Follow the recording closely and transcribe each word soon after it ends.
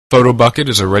Photobucket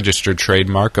is a registered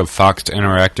trademark of Fox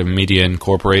Interactive Media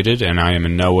Incorporated, and I am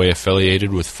in no way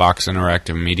affiliated with Fox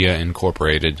Interactive Media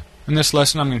Incorporated. In this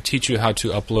lesson, I'm going to teach you how to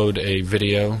upload a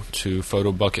video to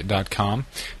Photobucket.com.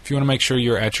 If you want to make sure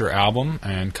you're at your album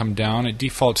and come down, it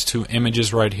defaults to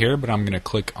images right here, but I'm going to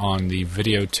click on the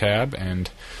video tab, and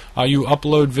you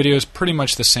upload videos pretty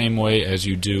much the same way as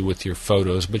you do with your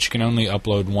photos, but you can only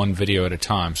upload one video at a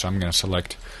time. So I'm going to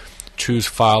select choose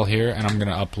file here, and I'm going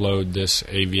to upload this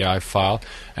AVI file,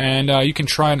 and you can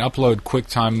try and upload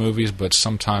QuickTime movies, but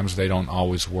sometimes they don't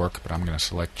always work. But I'm going to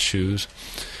select choose,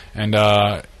 and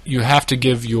you have to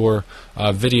give your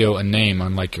video a name,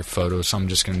 unlike your photos. So I'm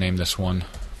just going to name this one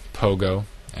Pogo,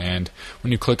 and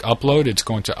when you click upload, it's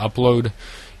going to upload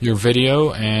your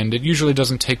video, and it usually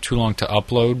doesn't take too long to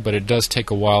upload, but it does take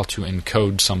a while to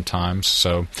encode sometimes.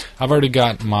 So I've already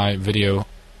got my video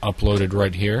uploaded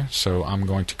right here, so I'm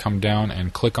going to come down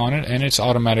and click on it, and it's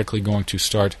automatically going to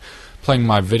start playing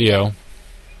my video.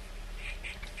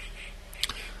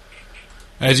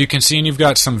 As you can see, and you've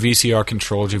got some VCR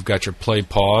controls. You've got your play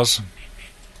pause,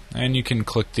 and you can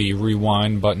click the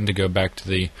rewind button to go back to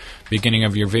the beginning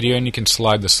of your video, and you can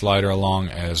slide the slider along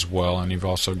as well. And you've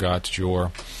also got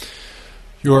your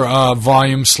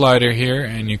volume slider here,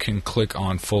 and you can click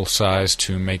on full size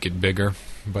to make it bigger.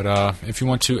 But if you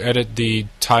want to edit the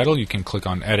title, you can click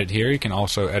on edit here. You can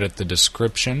also edit the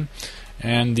description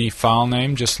and the file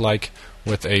name, just like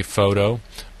with a photo.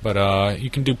 But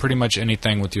you can do pretty much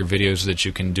anything with your videos that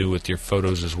you can do with your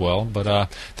photos as well.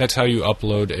 But that's how you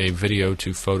upload a video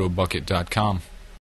to Photobucket.com.